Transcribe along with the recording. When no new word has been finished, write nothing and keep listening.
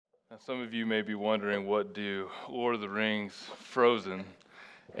Now, some of you may be wondering, what do Lord of the Rings, Frozen,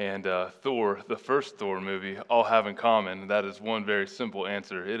 and Thor, the first Thor movie, all have in common? That is one very simple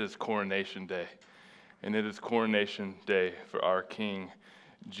answer. It is Coronation Day. And it is Coronation Day for our King,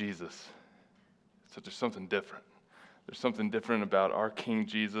 Jesus. So there's something different. There's something different about our King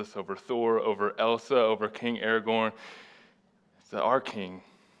Jesus over Thor, over Elsa, over King Aragorn. It's that our King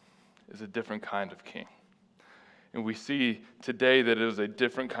is a different kind of king. And we see today that it is a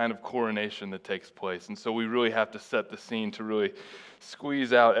different kind of coronation that takes place. And so we really have to set the scene to really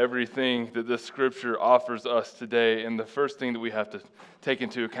squeeze out everything that this scripture offers us today. And the first thing that we have to take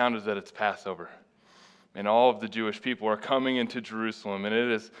into account is that it's Passover. And all of the Jewish people are coming into Jerusalem. And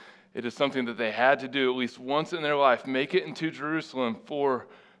it is something that they had to do at least once in their life, make it into Jerusalem for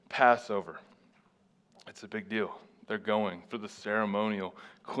Passover. It's a big deal. They're going for the ceremonial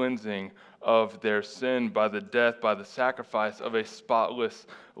cleansing of their sin by the death, by the sacrifice of a spotless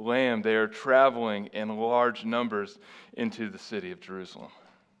lamb. They are traveling in large numbers into the city of Jerusalem.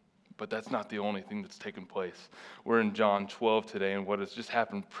 But that's not the only thing that's taken place. We're in John 12 today, and what has just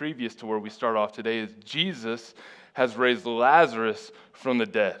happened previous to where we start off today is Jesus has raised Lazarus from the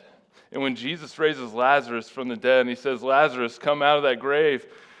dead. And when Jesus raises Lazarus from the dead, and he says, "Lazarus, come out of that grave,"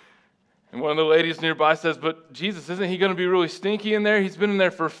 and one of the ladies nearby says, "But Jesus, isn't he going to be really stinky in there? He's been in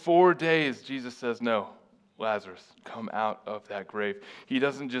there for 4 days." Jesus says, "No, Lazarus, come out of that grave." He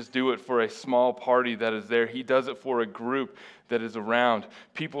doesn't just do it for a small party that is there. He does it for a group that is around.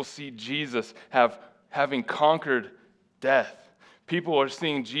 People see Jesus having conquered death. People are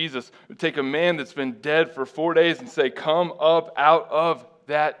seeing Jesus take a man that's been dead for 4 days and say, "Come up out of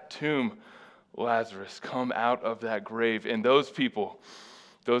that tomb, Lazarus, come out of that grave." And those people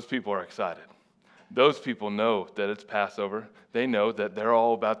are excited. Those people know that it's Passover. They know that they're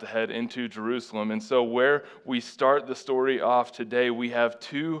all about to head into Jerusalem. And so where we start the story off today, we have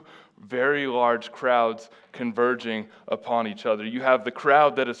two very large crowds converging upon each other. You have the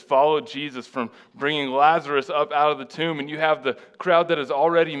crowd that has followed Jesus from bringing Lazarus up out of the tomb, and you have the crowd that is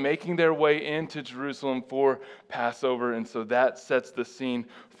already making their way into Jerusalem for Passover. And so that sets the scene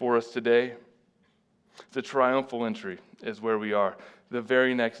for us today. The triumphal entry is where we are. The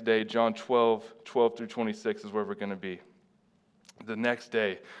very next day, John 12 through 26 is where we're going to be. The next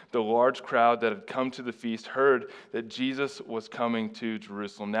day, the large crowd that had come to the feast heard that Jesus was coming to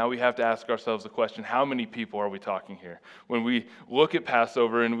Jerusalem. Now we have to ask ourselves the question, how many people are we talking here? When we look at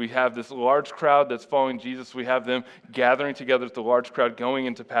Passover and we have this large crowd that's following Jesus, we have them gathering together with the large crowd going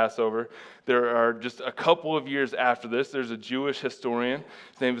into Passover. There are just a couple of years after this, there's a Jewish historian,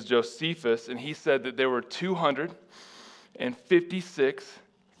 his name is Josephus, and he said that there were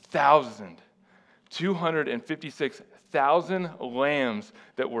 256,000 lambs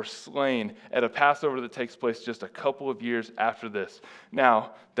that were slain at a Passover that takes place just a couple of years after this.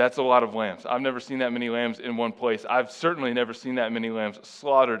 Now, that's a lot of lambs. I've never seen that many lambs in one place. I've certainly never seen that many lambs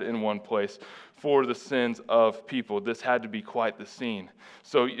slaughtered in one place for the sins of people. This had to be quite the scene.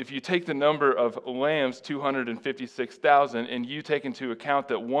 So if you take the number of lambs, 256,000, and you take into account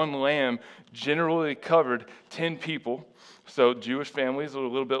that one lamb generally covered 10 people, so Jewish families were a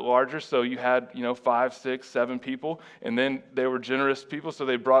little bit larger, so you had 5, 6, 7 people, and then they were generous people, so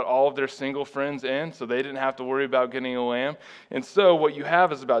they brought all of their single friends in, so they didn't have to worry about getting a lamb. And so what you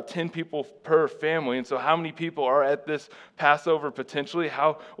have is about 10 people per family. And so how many people are at this Passover potentially?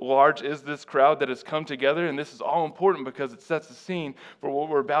 How large is this crowd that has come together? And this is all important because it sets the scene for what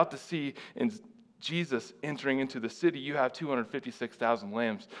we're about to see in Jesus entering into the city. You have 256,000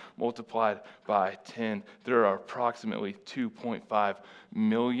 lambs multiplied by 10. There are approximately 2.5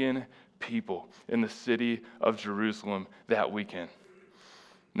 million people in the city of Jerusalem that weekend.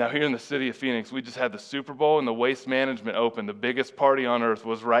 Now here in the city of Phoenix, we just had the Super Bowl and the Waste Management Open. The biggest party on earth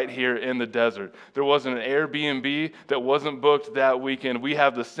was right here in the desert. There wasn't an Airbnb that wasn't booked that weekend. We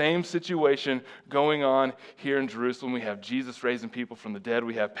have the same situation going on here in Jerusalem. We have Jesus raising people from the dead.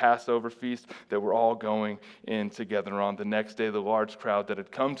 We have Passover feast that we're all going in together on. The next day, the large crowd that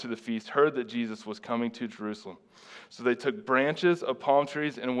had come to the feast heard that Jesus was coming to Jerusalem. So they took branches of palm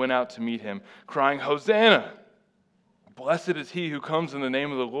trees and went out to meet him, crying, "Hosanna! Blessed is he who comes in the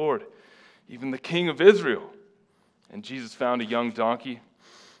name of the Lord, even the King of Israel." And Jesus found a young donkey,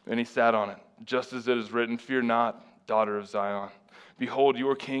 and he sat on it, just as it is written, "Fear not, daughter of Zion. Behold,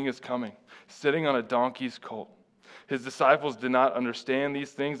 your king is coming, sitting on a donkey's colt." His disciples did not understand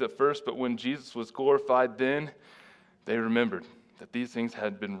these things at first, but when Jesus was glorified, then they remembered that these things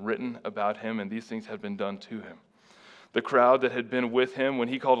had been written about him, and these things had been done to him. The crowd that had been with him when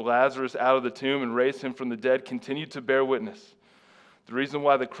he called Lazarus out of the tomb and raised him from the dead continued to bear witness. The reason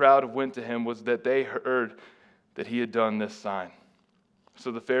why the crowd went to him was that they heard that he had done this sign.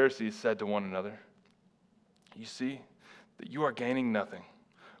 So the Pharisees said to one another, "You see that you are gaining nothing.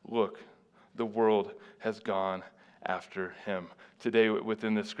 Look, the world has gone after him." Today,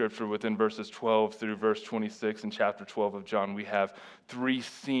 within the scripture, within verses 12 through verse 26 in chapter 12 of John, we have three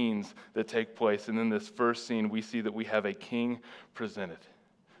scenes that take place. And in this first scene, we see that we have a king presented.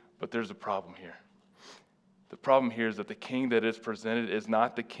 But there's a problem here. The problem here is that the king that is presented is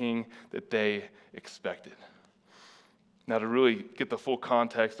not the king that they expected. Now, to really get the full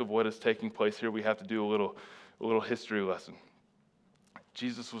context of what is taking place here, we have to do a little history lesson.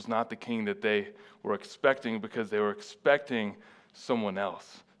 Jesus was not the king that they were expecting, because they were expecting someone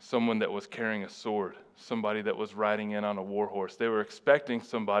else, someone that was carrying a sword, somebody that was riding in on a war horse. They were expecting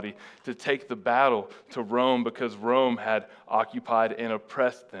somebody to take the battle to Rome, because Rome had occupied and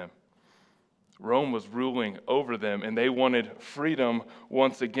oppressed them. Rome was ruling over them, and they wanted freedom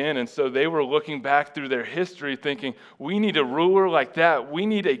once again. And so they were looking back through their history thinking, we need a ruler like that. We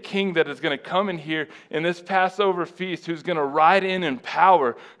need a king that is going to come in here in this Passover feast, who's going to ride in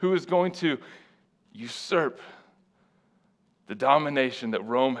power, who is going to usurp the domination that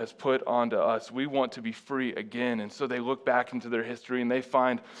Rome has put onto us. We want to be free again. And so they look back into their history, and they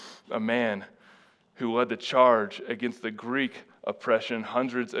find a man who led the charge against the Greek oppression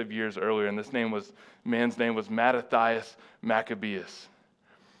hundreds of years earlier. And this man's name was Mattathias Maccabeus.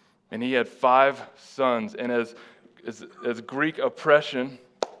 And he had 5 sons. And as Greek oppression,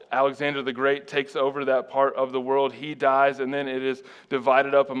 Alexander the Great takes over that part of the world. He dies, and then it is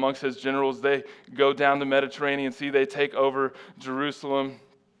divided up amongst his generals. They go down the Mediterranean Sea. They take over Jerusalem.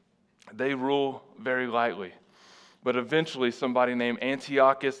 They rule very lightly. But eventually, somebody named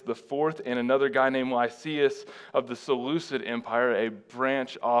Antiochus IV and another guy named Lysias of the Seleucid Empire, a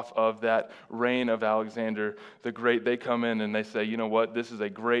branch off of that reign of Alexander the Great, they come in and they say, you know what, this is a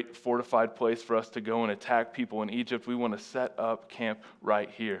great fortified place for us to go and attack people in Egypt. We want to set up camp right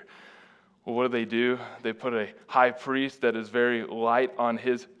here. Well, what do? They put a high priest that is very light on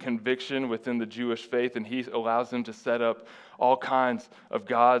his conviction within the Jewish faith, and he allows them to set up all kinds of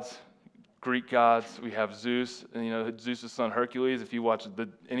gods, Greek gods. We have Zeus, and Zeus' son Hercules. If you watch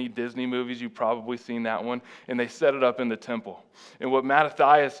any Disney movies, you've probably seen that one. And they set it up in the temple. And what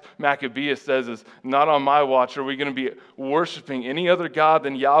Mattathias Maccabeus says is, not on my watch are we going to be worshiping any other god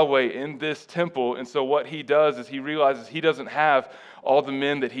than Yahweh in this temple. And so what he does is he realizes he doesn't have all the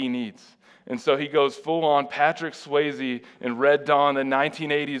men that he needs. And so he goes full on Patrick Swayze in Red Dawn, the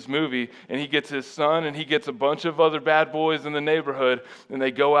 1980s movie, and he gets his son and he gets a bunch of other bad boys in the neighborhood, and they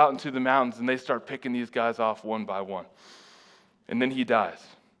go out into the mountains and they start picking these guys off one by one. And then he dies.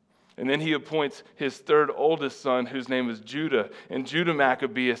 And then he appoints his third oldest son, whose name is Judah. And Judah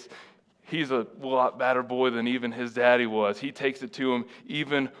Maccabeus, he's a lot better boy than even his daddy was. He takes it to him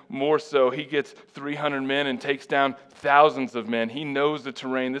even more so. He gets 300 men and takes down thousands of men. He knows the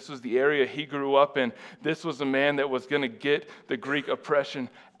terrain. This was the area he grew up in. This was a man that was going to get the Greek oppression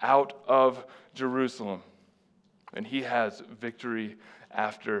out of Jerusalem. And he has victory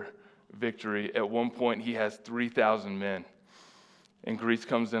after victory. At one point, he has 3,000 men. And Greece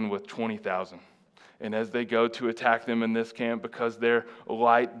comes in with 20,000. And as they go to attack them in this camp, because they're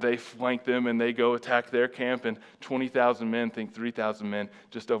light, they flank them and they go attack their camp. And 20,000 men think 3,000 men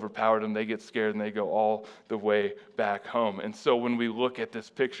just overpowered them. They get scared and they go all the way back home. And so when we look at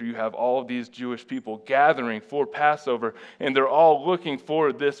this picture, you have all of these Jewish people gathering for Passover, and they're all looking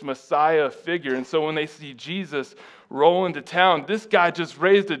for this Messiah figure. And so when they see Jesus roll into town, this guy just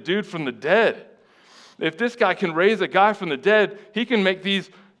raised a dude from the dead. If this guy can raise a guy from the dead, he can make these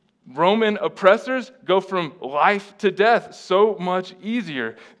Roman oppressors go from life to death so much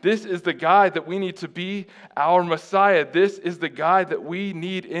easier. This is the guy that we need to be our Messiah. This is the guy that we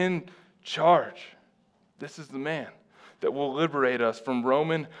need in charge. This is the man that will liberate us from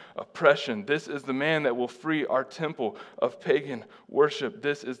Roman oppression. This is the man that will free our temple of pagan worship.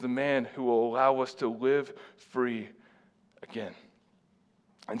 This is the man who will allow us to live free again.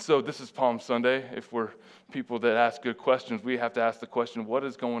 And so this is Palm Sunday. If we're people that ask good questions, we have to ask the question, what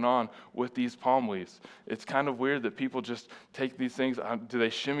is going on with these palm leaves? It's kind of weird that people just take these things. Do they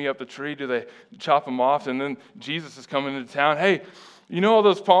shimmy up the tree? Do they chop them off? And then Jesus is coming into town. Hey, you know all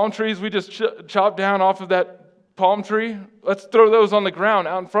those palm trees we just chopped down off of that palm tree? Let's throw those on the ground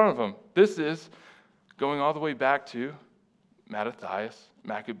out in front of them. This is going all the way back to Mattathias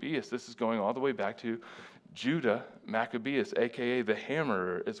Maccabeus. This is going all the way back to Judah Maccabeus, a.k.a. the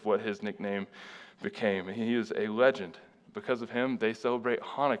Hammerer, is what his nickname became. He is a legend. Because of him, they celebrate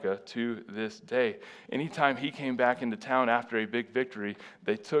Hanukkah to this day. Anytime he came back into town after a big victory,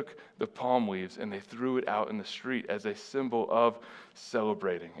 they took the palm leaves and they threw it out in the street as a symbol of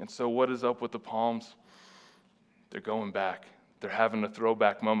celebrating. And so what is up with the palms? They're going back. They're having a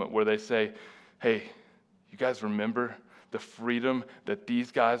throwback moment where they say, hey, you guys remember the freedom that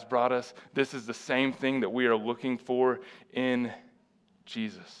these guys brought us? This is the same thing that we are looking for in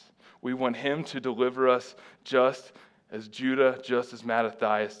Jesus. We want him to deliver us just as Judah, just as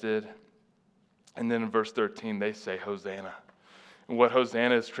Mattathias did. And then in verse 13, they say, Hosanna. And what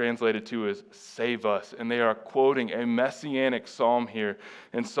Hosanna is translated to is save us. And they are quoting a messianic psalm here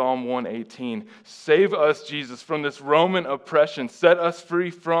in Psalm 118. Save us, Jesus, from this Roman oppression. Set us free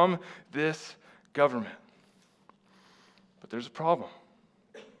from this government. But there's a problem.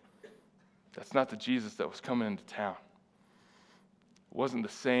 That's not the Jesus that was coming into town. It wasn't the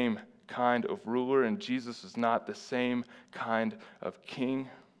same kind of ruler, and Jesus is not the same kind of king.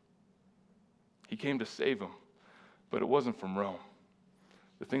 He came to save them, but it wasn't from Rome.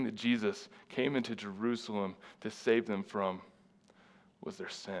 The thing that Jesus came into Jerusalem to save them from was their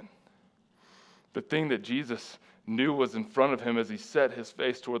sin. The thing that Jesus knew was in front of him as he set his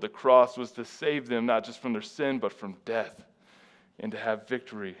face toward the cross was to save them not just from their sin, but from death, and to have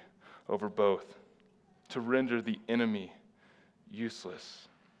victory over both, to render the enemy useless.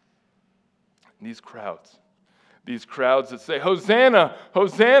 And these crowds that say, Hosanna,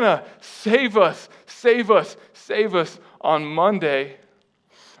 Hosanna, save us, save us, save us on Monday,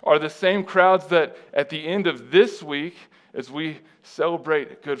 are the same crowds that at the end of this week, as we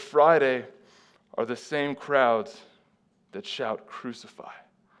celebrate Good Friday, are the same crowds that shout, crucify,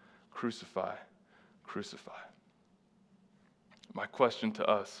 crucify, crucify. My question to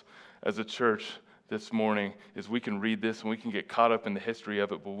us as a church this morning is, we can read this and we can get caught up in the history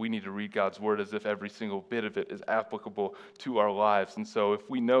of it, but we need to read God's word as if every single bit of it is applicable to our lives. And so if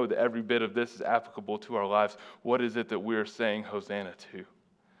we know that every bit of this is applicable to our lives, what is it that we're saying Hosanna to?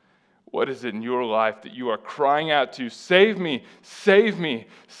 What is it in your life that you are crying out to? Save me, save me,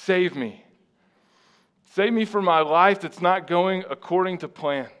 save me. Save me from my life that's not going according to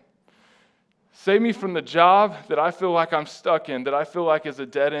plan. Save me from the job that I feel like I'm stuck in, that I feel like is a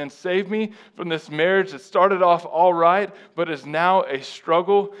dead end. Save me from this marriage that started off all right, but is now a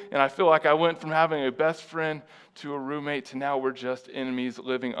struggle. And I feel like I went from having a best friend to a roommate to now we're just enemies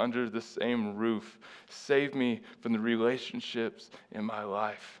living under the same roof. Save me from the relationships in my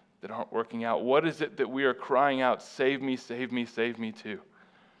life that aren't working out. What is it that we are crying out, save me, save me, save me to?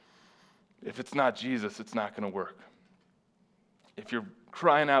 If it's not Jesus, it's not going to work. If you're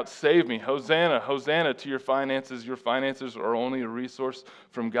crying out, save me, Hosanna, Hosanna to your finances are only a resource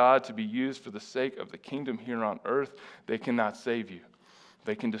from God to be used for the sake of the kingdom here on earth, they cannot save you.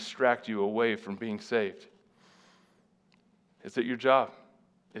 They can distract you away from being saved. Is it your job?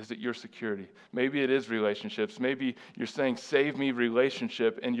 Is it your security? Maybe it is relationships. Maybe you're saying, save me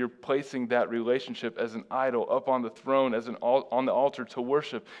relationship, and you're placing that relationship as an idol up on the throne, on the altar to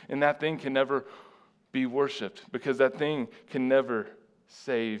worship. And that thing can never be worshiped because that thing can never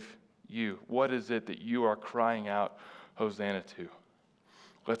save you. What is it that you are crying out Hosanna to?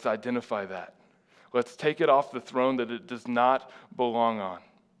 Let's identify that. Let's take it off the throne that it does not belong on.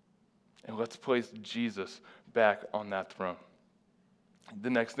 And let's place Jesus back on that throne. The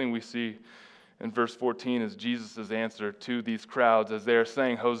next thing we see in verse 14 is Jesus' answer to these crowds as they are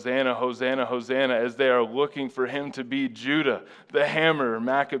saying, Hosanna, Hosanna, Hosanna, as they are looking for him to be Judah, the hammer,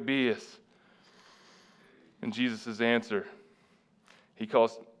 Maccabeus. And Jesus' answer, he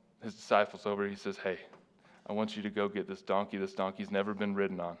calls his disciples over. He says, hey, I want you to go get this donkey. This donkey's never been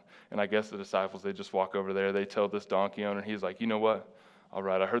ridden on. And I guess the disciples, they just walk over there. They tell this donkey owner, he's like, you know what? All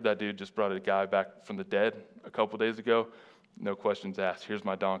right, I heard that dude just brought a guy back from the dead a couple days ago. No questions asked. Here's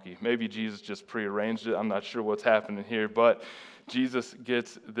my donkey. Maybe Jesus just prearranged it. I'm not sure what's happening here, but Jesus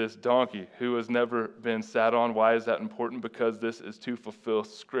gets this donkey who has never been sat on. Why is that important? Because this is to fulfill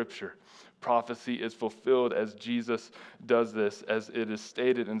Scripture. Prophecy is fulfilled as Jesus does this, as it is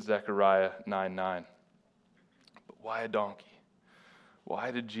stated in Zechariah 9:9. But why a donkey?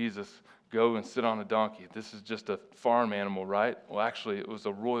 Why did Jesus go and sit on a donkey? This is just a farm animal, right? Well, actually, it was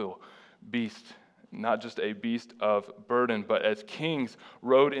a royal beast. Not just a beast of burden, but as kings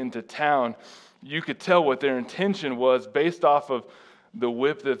rode into town, you could tell what their intention was based off of the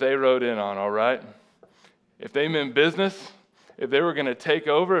whip that they rode in on, all right? If they meant business, if they were going to take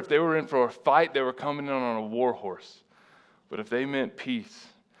over, if they were in for a fight, they were coming in on a war horse. But if they meant peace,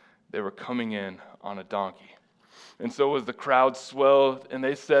 they were coming in on a donkey. And so as the crowd swelled and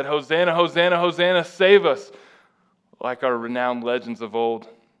they said, Hosanna, Hosanna, Hosanna, save us, like our renowned legends of old,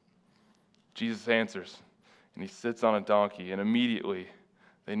 Jesus answers, and he sits on a donkey, and immediately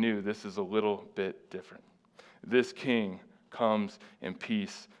they knew this is a little bit different. This king comes in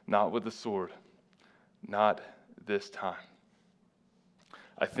peace, not with the sword, not this time.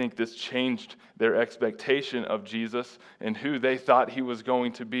 I think this changed their expectation of Jesus and who they thought he was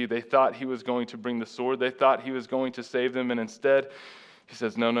going to be. They thought he was going to bring the sword. They thought he was going to save them. And instead, he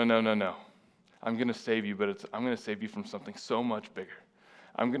says, no. I'm going to save you, but I'm going to save you from something so much bigger.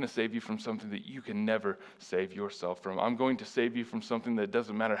 I'm going to save you from something that you can never save yourself from. I'm going to save you from something that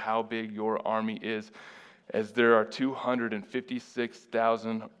doesn't matter how big your army is, as there are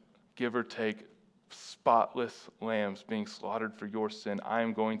 256,000, give or take, spotless lambs being slaughtered for your sin. I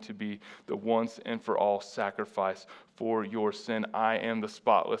am going to be the once and for all sacrifice for your sin. I am the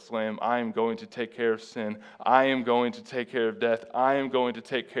spotless lamb. I am going to take care of sin. I am going to take care of death. I am going to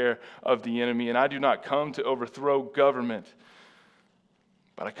take care of the enemy. And I do not come to overthrow government,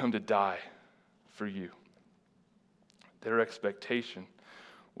 but I come to die for you. Their expectation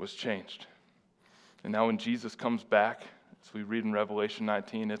was changed. And now when Jesus comes back, as we read in Revelation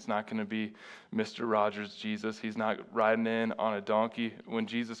 19, it's not going to be Mr. Rogers Jesus. He's not riding in on a donkey. When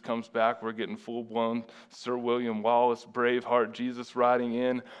Jesus comes back, we're getting full-blown Sir William Wallace, Braveheart Jesus riding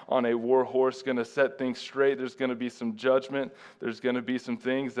in on a war horse, going to set things straight. There's going to be some judgment. There's going to be some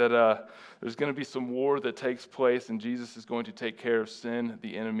things that, there's going to be some war that takes place, and Jesus is going to take care of sin,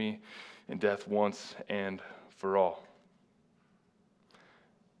 the enemy, and death once and for all.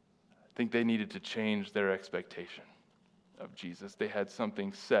 I think they needed to change their expectation of Jesus. They had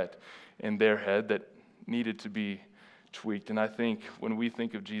something set in their head that needed to be tweaked. And I think when we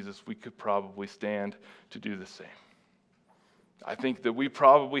think of Jesus, we could probably stand to do the same. I think that we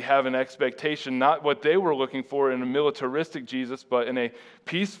probably have an expectation, not what they were looking for in a militaristic Jesus, but in a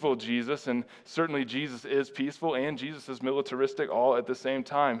peaceful Jesus. And certainly Jesus is peaceful and Jesus is militaristic all at the same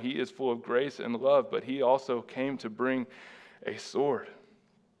time. He is full of grace and love, but he also came to bring a sword.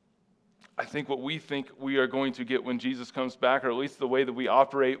 I think what we think we are going to get when Jesus comes back, or at least the way that we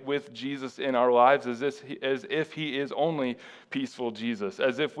operate with Jesus in our lives, is as if he is only peaceful Jesus,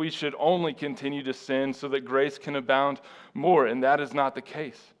 as if we should only continue to sin so that grace can abound more, and that is not the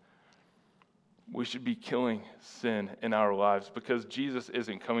case. We should be killing sin in our lives because Jesus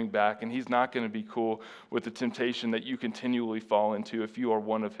isn't coming back, and he's not going to be cool with the temptation that you continually fall into if you are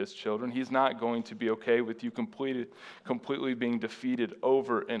one of his children. He's not going to be okay with you completely being defeated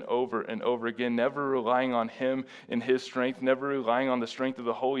over and over and over again, never relying on him and his strength, never relying on the strength of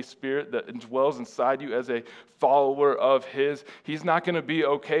the Holy Spirit that dwells inside you as a follower of his. He's not going to be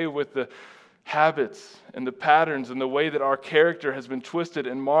okay with the habits and the patterns and the way that our character has been twisted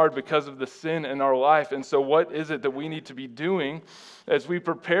and marred because of the sin in our life. And so what is it that we need to be doing as we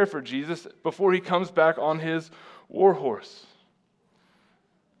prepare for Jesus before he comes back on his war horse?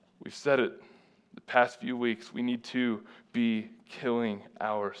 We've said it the past few weeks. We need to be killing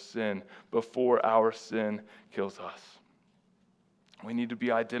our sin before our sin kills us. We need to be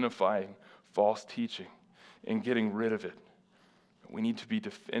identifying false teaching and getting rid of it. We need to be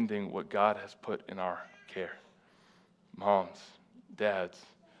defending what God has put in our care. Moms, dads,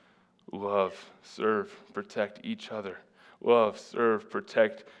 love, serve, protect each other. Love, serve,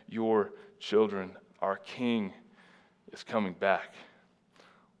 protect your children. Our King is coming back.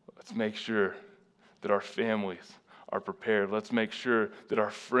 Let's make sure that our families are prepared. Let's make sure that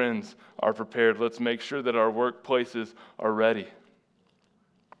our friends are prepared. Let's make sure that our workplaces are ready.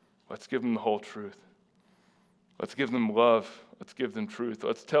 Let's give them the whole truth. Let's give them love. Let's give them truth.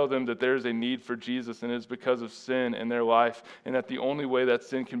 Let's tell them that there's a need for Jesus and it's because of sin in their life, and that the only way that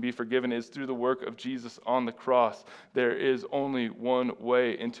sin can be forgiven is through the work of Jesus on the cross. There is only one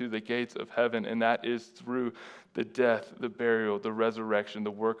way into the gates of heaven, and that is through the death, the burial, the resurrection, the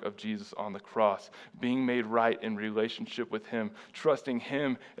work of Jesus on the cross, being made right in relationship with him, trusting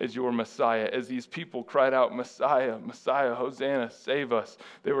him as your Messiah. As these people cried out, Messiah, Messiah, Hosanna, save us.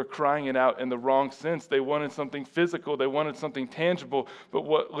 They were crying it out in the wrong sense. They wanted something physical. They wanted something tangible. But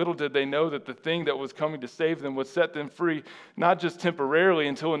what little did they know that the thing that was coming to save them would set them free, not just temporarily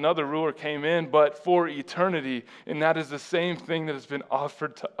until another ruler came in, but for eternity. And that is the same thing that has been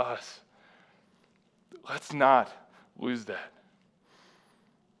offered to us. Let's not lose that.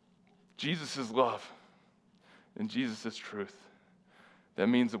 Jesus is love, and Jesus is truth. That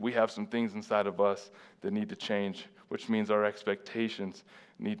means that we have some things inside of us that need to change, which means our expectations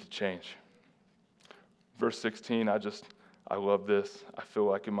need to change. Verse 16, I love this. I feel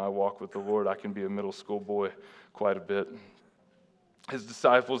like in my walk with the Lord, I can be a middle school boy quite a bit. His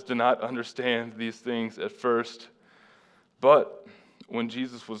disciples did not understand these things at first, but when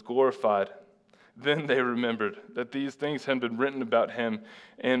Jesus was glorified, then they remembered that these things had been written about him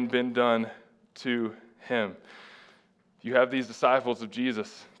and been done to him. You have these disciples of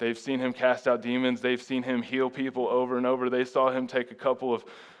Jesus. They've seen him cast out demons. They've seen him heal people over and over. They saw him take a couple of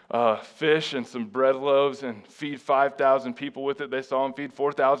fish and some bread loaves and feed 5,000 people with it. They saw him feed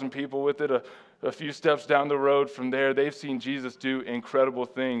 4,000 people with it. A few steps down the road from there, they've seen Jesus do incredible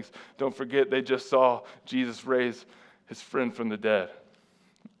things. Don't forget, they just saw Jesus raise his friend from the dead.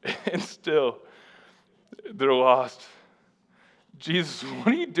 And still, they're lost. Jesus, what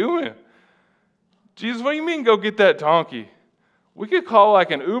are you doing? Jesus, what do you mean go get that donkey? We could call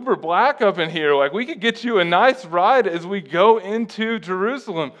like an Uber Black up in here. Like we could get you a nice ride as we go into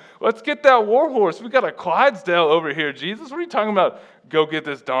Jerusalem. Let's get that war horse. We got a Clydesdale over here. Jesus, what are you talking about? Go get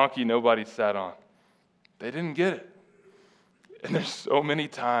this donkey nobody sat on. They didn't get it. And there's so many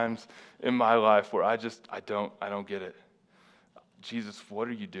times in my life where I don't get it. Jesus, what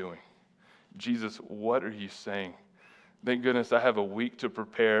are you doing? Jesus, what are you saying? Thank goodness I have a week to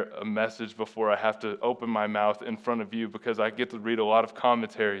prepare a message before I have to open my mouth in front of you, because I get to read a lot of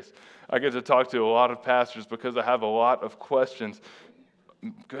commentaries. I get to talk to a lot of pastors because I have a lot of questions.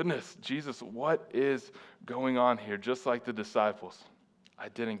 Goodness, Jesus, what is going on here? Just like the disciples, I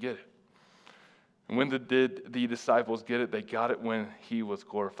didn't get it. And when did the disciples get it? They got it when he was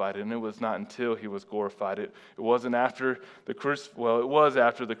glorified. And it was not until he was glorified. It wasn't after the it was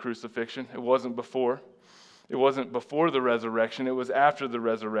after the crucifixion. It wasn't before. It wasn't before the resurrection. It was after the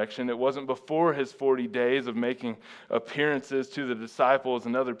resurrection. It wasn't before his 40 days of making appearances to the disciples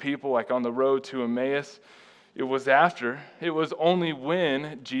and other people, like on the road to Emmaus. It was after. It was only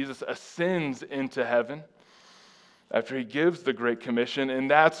when Jesus ascends into heaven, after he gives the Great Commission, and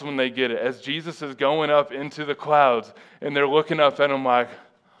that's when they get it. As Jesus is going up into the clouds, and they're looking up at him like,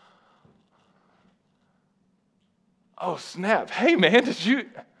 oh, snap. Hey, man,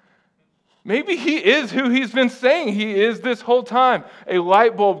 maybe he is who he's been saying he is this whole time. A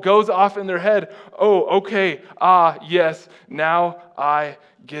light bulb goes off in their head. Oh, okay. Yes, now I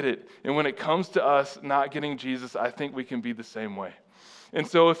get it. And when it comes to us not getting Jesus, I think we can be the same way. And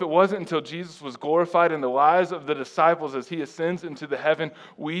so if it wasn't until Jesus was glorified in the lives of the disciples as he ascends into the heaven,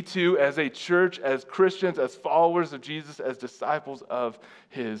 we too, as a church, as Christians, as followers of Jesus, as disciples of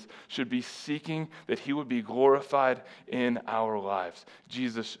his, should be seeking that he would be glorified in our lives.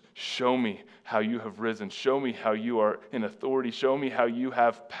 Jesus, show me how you have risen. Show me how you are in authority. Show me how you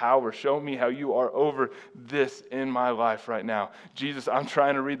have power. Show me how you are over this in my life right now. Jesus, I'm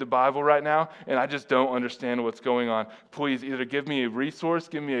trying to read the Bible right now, and I just don't understand what's going on. Please either give me a resource,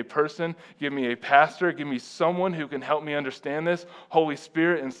 give me a person, give me a pastor, give me someone who can help me understand this. Holy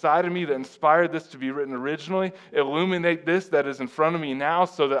Spirit inside of me that inspired this to be written originally, illuminate this that is in front of me now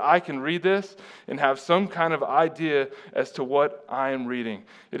so that I can read this and have some kind of idea as to what I am reading.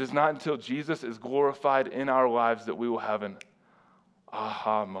 It is not until Jesus is glorified in our lives that we will have an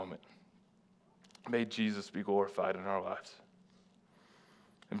aha moment. May Jesus be glorified in our lives.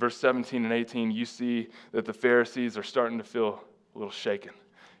 In verse 17 and 18, you see that the Pharisees are starting to feel a little shaken.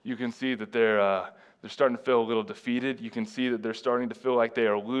 You can see that they're starting to feel a little defeated. You can see that they're starting to feel like they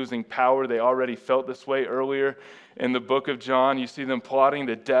are losing power. They already felt this way earlier in the book of John. You see them plotting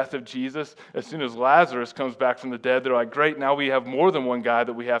the death of Jesus. As soon as Lazarus comes back from the dead, they're like, great, now we have more than one guy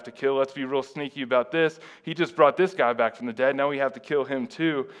that we have to kill. Let's be real sneaky about this. He just brought this guy back from the dead. Now we have to kill him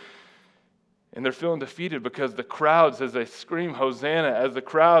too. And they're feeling defeated because the crowds, as they scream Hosanna, as the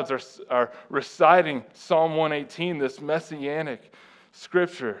crowds are reciting Psalm 118, this messianic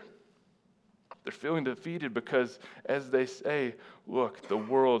scripture, they're feeling defeated because as they say, look, the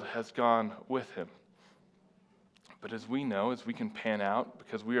world has gone with him. But as we know, as we can pan out,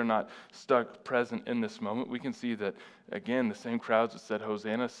 because we are not stuck present in this moment, we can see that, again, the same crowds that said,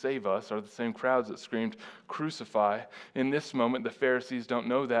 Hosanna, save us, are the same crowds that screamed, crucify. In this moment, the Pharisees don't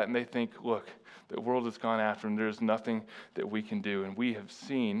know that, and they think, look, the world has gone after him. There's nothing that we can do. And we have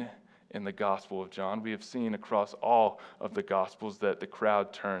seen in the Gospel of John, we have seen across all of the Gospels that the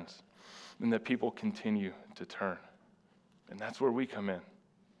crowd turns and that people continue to turn. And that's where we come in.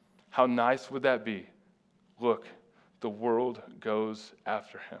 How nice would that be? Look, the world goes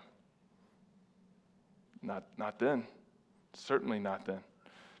after him. Not then. Certainly not then.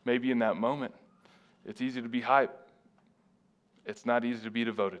 Maybe in that moment, it's easy to be hype. It's not easy to be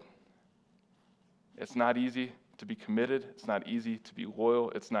devoted. It's not easy to be committed. It's not easy to be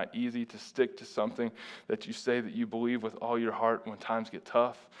loyal. It's not easy to stick to something that you say that you believe with all your heart when times get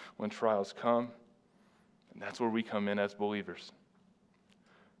tough, when trials come. And that's where we come in as believers.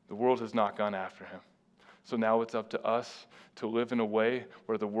 The world has not gone after him. So now it's up to us to live in a way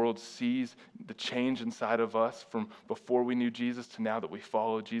where the world sees the change inside of us from before we knew Jesus to now that we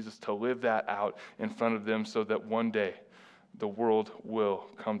follow Jesus, to live that out in front of them so that one day the world will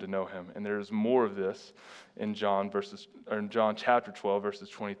come to know him. And there's more of this in John chapter 12, verses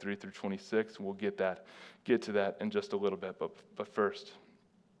 23 through 26. We'll get to that in just a little bit. But first,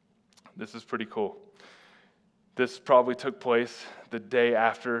 This is pretty cool. This probably took place the day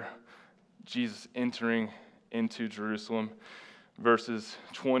after Jesus entering into Jerusalem, verses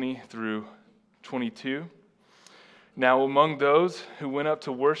 20 through 22. Now, among those who went up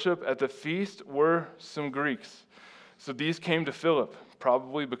to worship at the feast were some Greeks. So these came to Philip,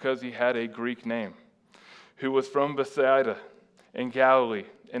 probably because he had a Greek name, who was from Bethsaida in Galilee,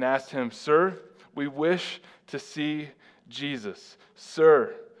 and asked him, "Sir, we wish to see Jesus."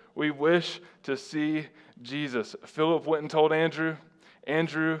 Sir, we wish to see Jesus. Philip went and told Andrew.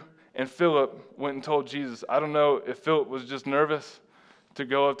 Andrew and Philip went and told Jesus. I don't know if Philip was just nervous to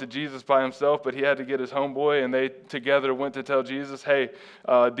go up to Jesus by himself, but he had to get his homeboy, and they together went to tell Jesus, hey,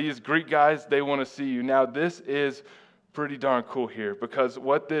 these Greek guys, they want to see you. Now, this is pretty darn cool here, because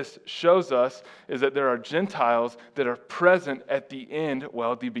what this shows us is that there are Gentiles that are present at the end,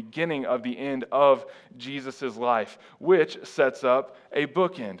 the beginning of the end of Jesus' life, which sets up a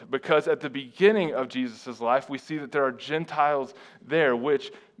bookend. Because at the beginning of Jesus' life, we see that there are Gentiles there,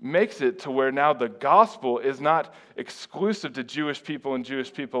 which makes it to where now the gospel is not exclusive to Jewish people and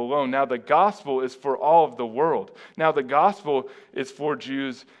Jewish people alone. Now the gospel is for all of the world. Now the gospel is for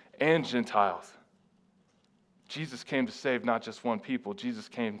Jews and Gentiles. Jesus came to save not just one people. Jesus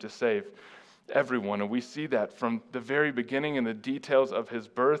came to save everyone. And we see that from the very beginning in the details of his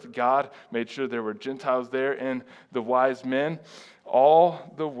birth. God made sure there were Gentiles there and the wise men,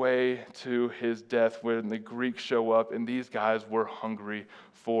 all the way to his death when the Greeks show up, and these guys were hungry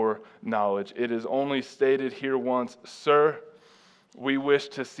for knowledge. It is only stated here once, "Sir, we wish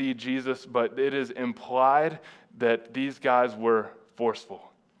to see Jesus," but it is implied that these guys were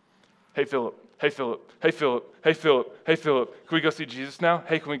forceful. Hey, Philip. Hey, Philip. Hey, Philip. Hey, Philip. Hey, Philip. Can we go see Jesus now?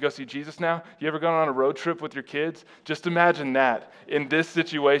 Hey, can we go see Jesus now? You ever gone on a road trip with your kids? Just imagine that in this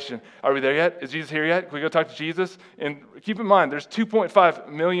situation. Are we there yet? Is Jesus here yet? Can we go talk to Jesus? And keep in mind, there's 2.5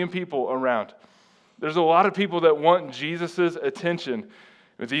 million people around. There's a lot of people that want Jesus' attention.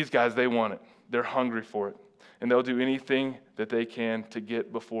 But these guys, they want it. They're hungry for it. And they'll do anything that they can to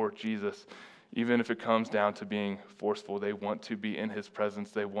get before Jesus. Even if it comes down to being forceful, they want to be in his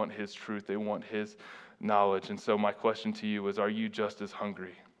presence. They want his truth. They want his knowledge. And so my question to you is, are you just as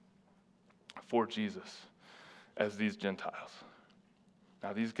hungry for Jesus as these Gentiles?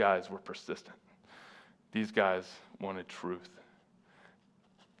 Now, these guys were persistent. These guys wanted truth.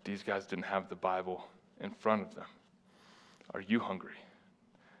 These guys didn't have the Bible in front of them. Are you hungry?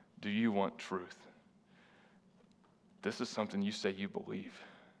 Do you want truth? This is something you say you believe.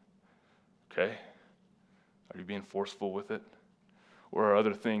 Okay? Are you being forceful with it? Or are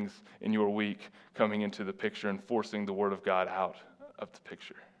other things in your week coming into the picture and forcing the Word of God out of the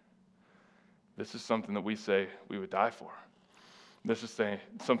picture? This is something that we say we would die for. This is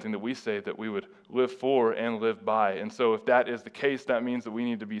something that we say that we would live for and live by. And so if that is the case, that means that we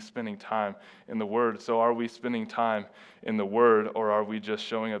need to be spending time in the Word. So are we spending time in the Word, or are we just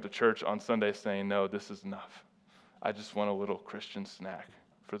showing up to church on Sunday saying, no, this is enough. I just want a little Christian snack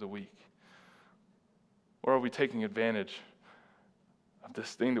for the week. Or are we taking advantage of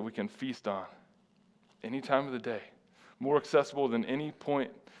this thing that we can feast on any time of the day? More accessible than any point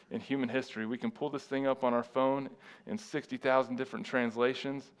in human history. We can pull this thing up on our phone in 60,000 different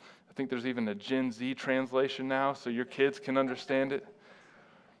translations. I think there's even a Gen Z translation now, so your kids can understand it.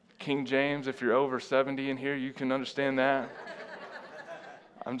 King James, if you're over 70 in here, you can understand that.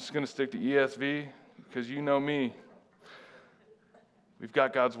 I'm just going to stick to ESV because you know me. We've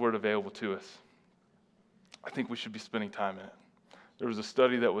got God's Word available to us. I think we should be spending time in it. There was a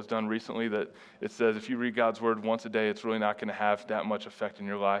study that was done recently that it says if you read God's Word once a day, it's really not going to have that much effect in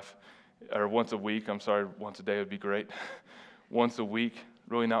your life. Or once a week, once a day would be great. Once a week,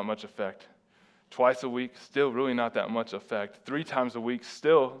 really not much effect. Twice a week, still really not that much effect. 3 times a week,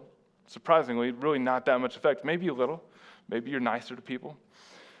 still, surprisingly, really not that much effect. Maybe a little. Maybe you're nicer to people.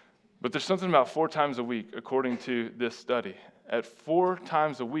 But there's something about 4 times a week, according to this study. At 4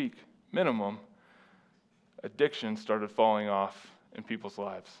 times a week, minimum, addiction started falling off in people's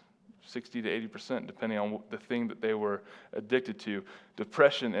lives, 60 to 80%, depending on the thing that they were addicted to.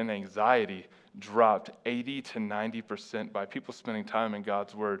 Depression and anxiety dropped 80 to 90% by people spending time in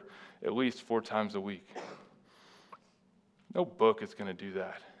God's Word at least 4 times a week. No book is going to do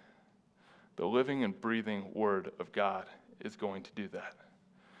that. The living and breathing Word of God is going to do that.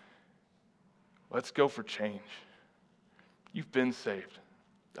 Let's go for change. You've been saved.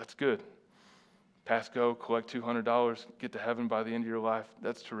 That's good. Pass go, collect $200, get to heaven by the end of your life.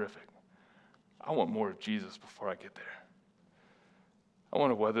 That's terrific. I want more of Jesus before I get there. I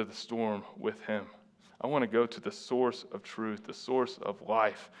want to weather the storm with him. I want to go to the source of truth, the source of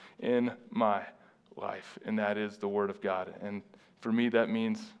life in my life, and that is the Word of God. And for me, that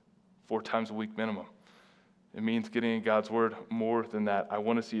means 4 times a week minimum. It means getting in God's word more than that. I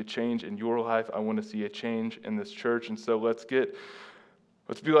want to see a change in your life. I want to see a change in this church. And so let's be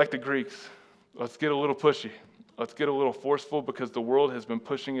like the Greeks. Let's get a little pushy. Let's get a little forceful, because the world has been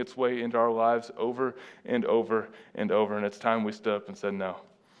pushing its way into our lives over and over and over. And it's time we stood up and said, no,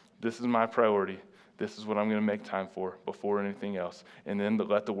 this is my priority. This is what I'm going to make time for before anything else. And then to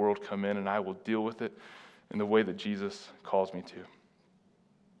let the world come in, and I will deal with it in the way that Jesus calls me to.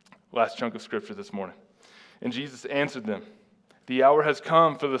 Last chunk of scripture this morning. And Jesus answered them, "The hour has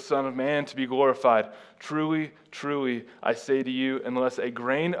come for the Son of Man to be glorified. Truly, truly, I say to you, unless a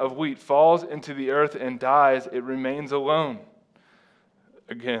grain of wheat falls into the earth and dies, it remains alone."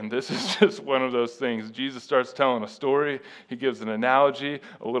 Again, this is just one of those things. Jesus starts telling a story. He gives an analogy,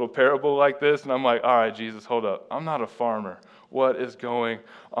 a little parable like this, and I'm like, all right, Jesus, hold up. I'm not a farmer. What is going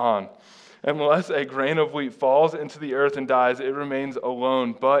on? Unless a grain of wheat falls into the earth and dies, it remains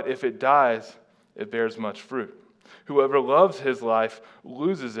alone. But if it dies, it bears much fruit. Whoever loves his life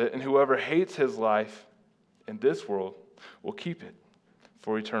loses it, and whoever hates his life in this world will keep it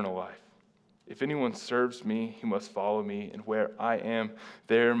for eternal life. If anyone serves me, he must follow me, and where I am,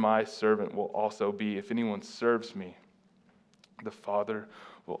 there my servant will also be. If anyone serves me, the Father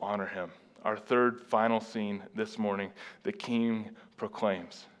will honor him. Our third final scene this morning, the King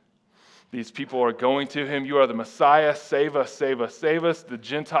proclaims. These people are going to him, "You are the Messiah, save us, save us, save us." The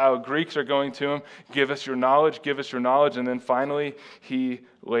Gentile Greeks are going to him, "Give us your knowledge, give us your knowledge." And then finally, he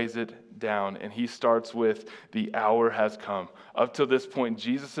lays it down, and he starts with, "The hour has come." Up to this point,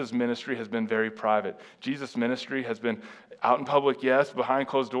 Jesus' ministry has been very private. Jesus' ministry has been out in public, yes, behind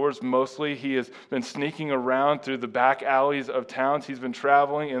closed doors mostly. He has been sneaking around through the back alleys of towns. He's been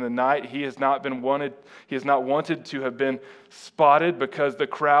traveling in the night. He has not wanted to have been spotted, because the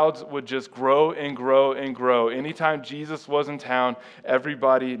crowds would just grow and grow and grow. Anytime Jesus was in town,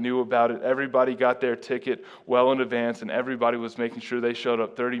 everybody knew about it. Everybody got their ticket well in advance, and everybody was making sure they showed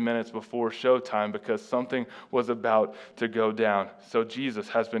up 30 minutes before showtime, because something was about to go down. So Jesus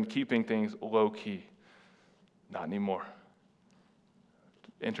has been keeping things low key. Not anymore.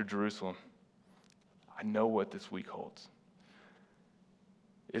 Enter Jerusalem. I know what this week holds.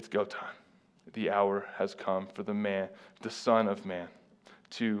 It's go time. The hour has come for the Son of Man,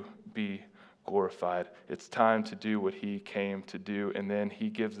 to be glorified. It's time to do what he came to do. And then he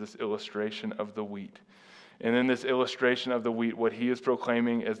gives this illustration of the wheat. And in this illustration of the wheat, what he is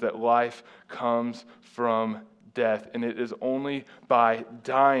proclaiming is that life comes from death. And it is only by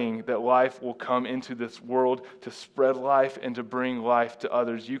dying that life will come into this world to spread life and to bring life to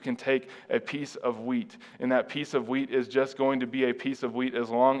others. You can take a piece of wheat, and that piece of wheat is just going to be a piece of wheat as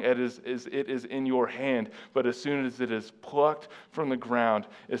long as it is in your hand. But as soon as it is plucked from the ground,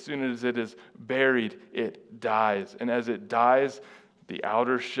 as soon as it is buried, it dies. And as it dies, the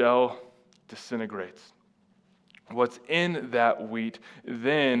outer shell disintegrates. What's in that wheat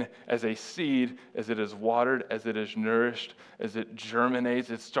then, as a seed, as it is watered, as it is nourished, as it germinates,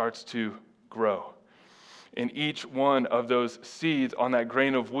 it starts to grow. And each one of those seeds on that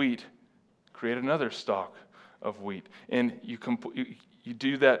grain of wheat create another stalk of wheat. And you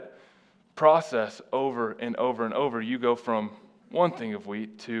do that process over and over and over. You go from one thing of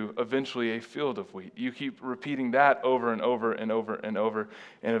wheat to eventually a field of wheat. You keep repeating that over and over and over and over,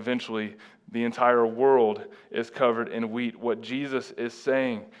 and eventually the entire world is covered in wheat. What Jesus is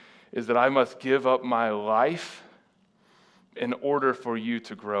saying is that I must give up my life in order for you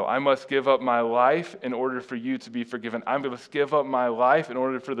to grow. I must give up my life in order for you to be forgiven. I must give up my life in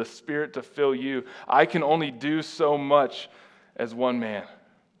order for the Spirit to fill you. I can only do so much as one man.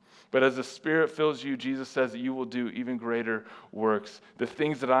 But as the Spirit fills you, Jesus says that you will do even greater works. The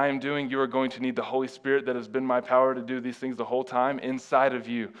things that I am doing, you are going to need the Holy Spirit that has been my power to do these things the whole time inside of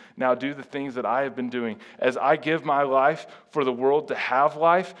you. Now do the things that I have been doing. As I give my life for the world to have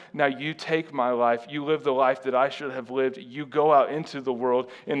life, now you take my life. You live the life that I should have lived. You go out into the world,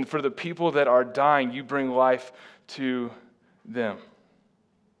 and for the people that are dying, you bring life to them.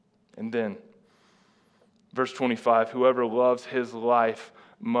 And then, verse 25, whoever loves his life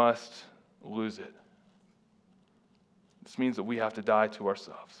must lose it. This means that we have to die to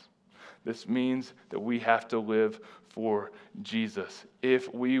ourselves. This means that we have to live for Jesus.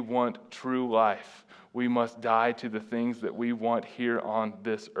 If we want true life, we must die to the things that we want here on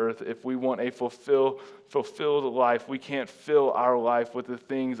this earth. If we want a fulfilled life, we can't fill our life with the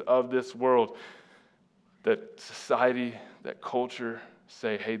things of this world that society, that culture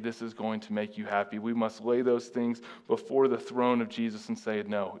say, hey, this is going to make you happy. We must lay those things before the throne of Jesus and say,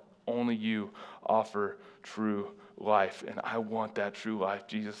 no, only you offer true life. And I want that true life,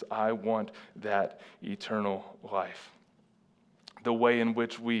 Jesus. I want that eternal life. The way in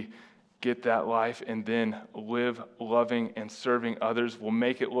which we get that life and then live loving and serving others will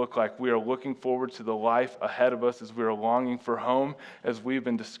make it look like we are looking forward to the life ahead of us as we are longing for home, as we've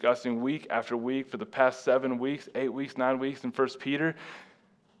been discussing week after week for the past 7 weeks, 8 weeks, 9 weeks in 1 Peter.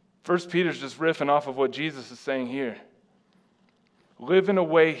 1 Peter's just riffing off of what Jesus is saying here. Live in a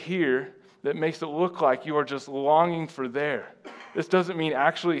way here that makes it look like you are just longing for there. This doesn't mean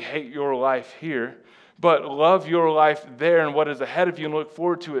actually hate your life here, but love your life there and what is ahead of you and look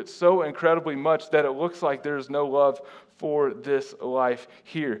forward to it so incredibly much that it looks like there's no love for this life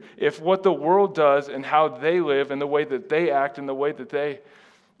here. If what the world does and how they live and the way that they act and the way that they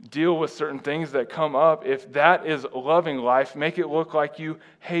deal with certain things that come up, if that is loving life, make it look like you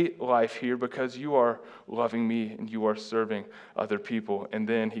hate life here because you are loving me and you are serving other people. And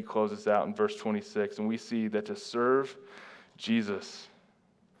then he closes out in verse 26, and we see that to serve Jesus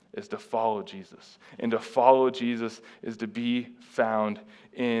is to follow Jesus. And to follow Jesus is to be found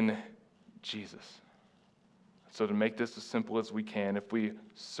in Jesus. So to make this as simple as we can, if we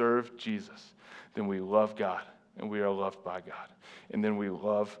serve Jesus, then we love God and we are loved by God. And then we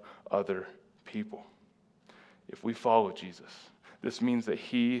love other people. If we follow Jesus, this means that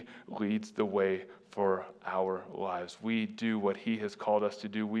he leads the way for our lives. We do what he has called us to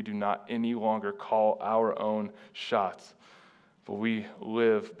do. We do not any longer call our own shots. But we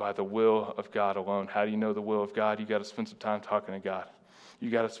live by the will of God alone. How do you know the will of God? You got to spend some time talking to God.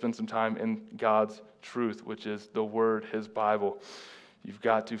 You got to spend some time in God's truth, which is the Word, his Bible. You've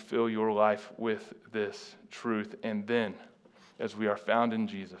got to fill your life with this truth. And then, as we are found in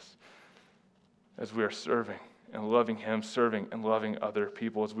Jesus, as we are serving and loving him, serving and loving other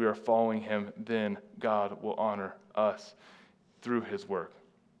people, as we are following him, then God will honor us through his work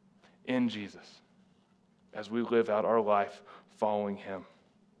in Jesus as we live out our life following him.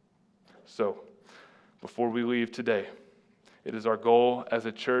 So, before we leave today, it is our goal as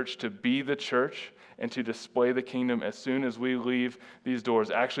a church to be the church and to display the kingdom as soon as we leave these doors.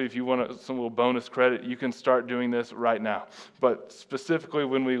 Actually, if you want some little bonus credit, you can start doing this right now. But specifically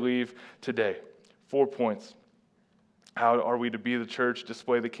when we leave today, 4 points. How are we to be the church,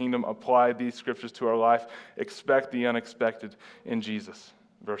 display the kingdom, apply these scriptures to our life, expect the unexpected in Jesus?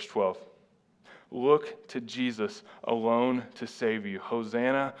 Verse 12. Look to Jesus alone to save you.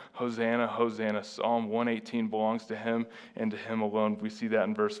 Hosanna, Hosanna, Hosanna. Psalm 118 belongs to him and to him alone. We see that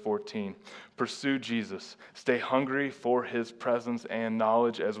in verse 14. Pursue Jesus. Stay hungry for his presence and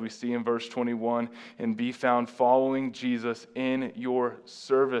knowledge, as we see in verse 21, and be found following Jesus in your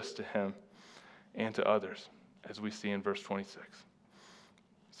service to him and to others, as we see in verse 26.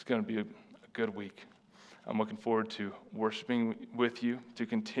 It's going to be a good week. I'm looking forward to worshiping with you, to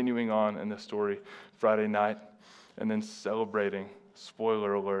continuing on in this story Friday night, and then celebrating,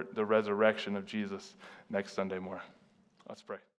 spoiler alert, the resurrection of Jesus next Sunday morning. Let's pray.